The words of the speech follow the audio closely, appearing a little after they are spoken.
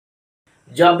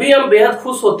जब भी हम बेहद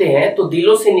खुश होते हैं तो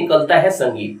दिलों से निकलता है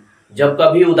संगीत। जब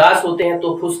कभी उदास होते हैं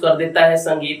तो खुश कर देता है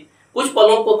संगीत। कुछ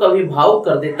पलों को कभी भावुक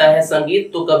कर देता है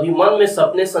संगीत, तो कभी मन में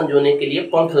सपने संजोने के लिए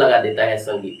पंख लगा देता है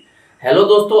संगीत। हेलो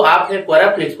दोस्तों, आप हैं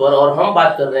क्वोराफ्लिक्स पर और हम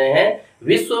बात कर रहे हैं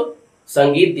विश्व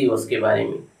संगीत दिवस के बारे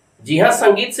में। जी हाँ,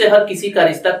 संगीत से हर किसी का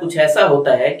रिश्ता कुछ ऐसा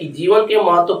होता है कि जीवन के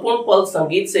महत्वपूर्ण पल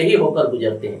संगीत से ही होकर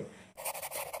गुजरते हैं।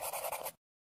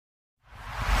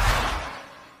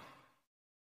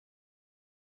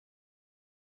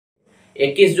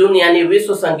 21 जून यानी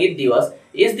विश्व संगीत दिवस।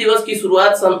 इस दिवस की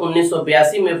शुरुआत सन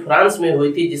 1982 में फ्रांस में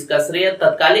हुई थी, जिसका श्रेय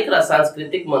तत्कालिक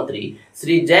सांस्कृतिक मंत्री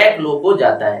श्री जैक लो को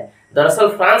जाता है। दरअसल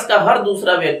फ्रांस का हर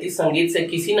दूसरा व्यक्ति संगीत से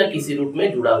किसी न किसी रूप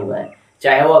में जुड़ा हुआ है,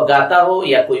 चाहे वह गाता हो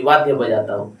या कोई वाद्य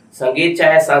बजाता हो। संगीत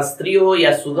चाहे शास्त्रीय हो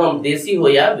या सुगम, देसी हो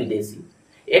या विदेशी।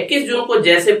 21 जून को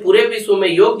जैसे पूरे विश्व में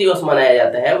योग दिवस मनाया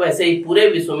जाता है, वैसे ही पूरे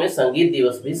विश्व में संगीत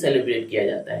दिवस भी सेलिब्रेट किया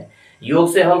जाता है।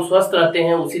 योग से हम स्वस्थ रहते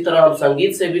हैं, उसी तरह हम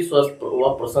संगीत से भी स्वस्थ व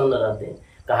प्रसन्न रहते हैं।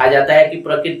 कहा जाता है कि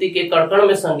प्रकृति के कण-कण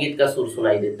में संगीत का सुर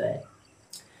सुनाई देता है।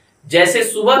 जैसे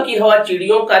सुबह की हवा,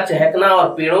 चिड़ियों का चहकना और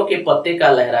पेड़ों के पत्ते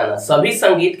का लहराना सभी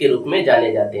संगीत के रूप में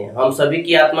जाने जाते हैं। हम सभी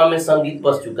की आत्मा में संगीत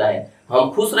बस चुका है।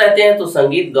 हम खुश रहते हैं तो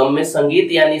संगीत गम में,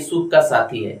 संगीत यानी सुख का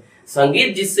साथी है,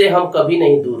 संगीत जिससे हम कभी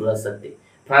नहीं दूर रह सकते।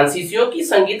 फ्रांसीसियों की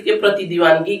संगीत के प्रति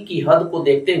दीवानगी की हद को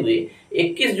देखते हुए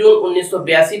 21 जून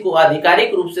 1982 को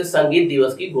आधिकारिक रूप से संगीत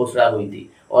दिवस की घोषणा हुई थी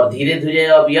और धीरे धीरे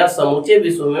अब यह समूचे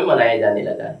विश्व में मनाया जाने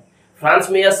लगा है। फ्रांस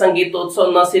में यह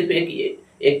संगीतोत्सव न सिर्फ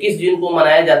 21 जून को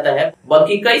मनाया जाता है,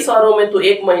 बल्कि कई शहरों में तो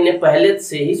एक महीने पहले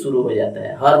से ही शुरू हो जाता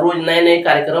है। हर रोज नए नए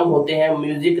कार्यक्रम होते हैं,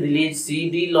 music release,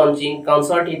 CD launching,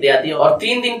 concert इत्यादि। और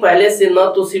 3 दिन पहले से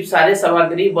न तो सिर्फ सारे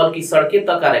सामग्री बल्कि सड़कें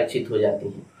तक आरक्षित हो जाती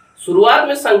हैं। शुरुआत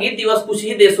में संगीत दिवस कुछ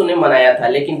ही देशों ने मनाया था,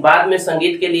 लेकिन बाद में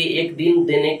संगीत के लिए एक दिन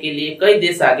देने के लिए कई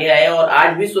देश आगे आए और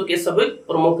आज विश्व के सभी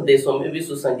प्रमुख देशों में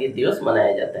विश्व संगीत दिवस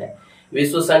मनाया जाता है।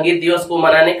 विश्व संगीत दिवस को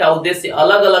मनाने का उद्देश्य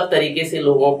अलग अलग तरीके से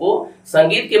लोगों को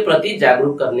संगीत के प्रति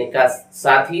जागरूक करने का,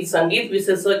 साथ ही संगीत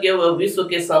विशेषज्ञ व विश्व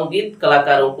के संगीत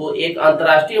कलाकारों को एक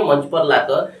अंतर्राष्ट्रीय मंच पर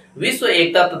लाकर विश्व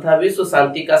एकता तथा विश्व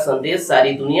शांति का संदेश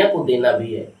सारी दुनिया को देना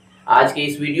भी है। आज के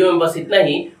इस वीडियो में बस इतना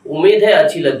ही। उम्मीद है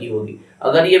अच्छी लगी होगी।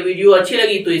 अगर ये वीडियो अच्छी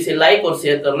लगी तो इसे लाइक और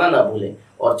शेयर करना ना भूलें,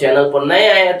 और चैनल पर नए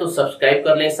आए हैं तो सब्सक्राइब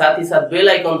कर लें। साथ ही साथ बेल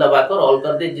आइकन दबाकर ऑल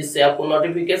कर दें, जिससे आपको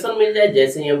नोटिफिकेशन मिल जाए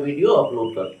जैसे यह वीडियो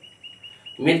अपलोड कर।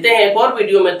 मिलते हैं एक और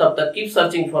वीडियो में, तब तक keep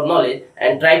searching for knowledge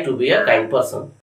and try to be a kind person.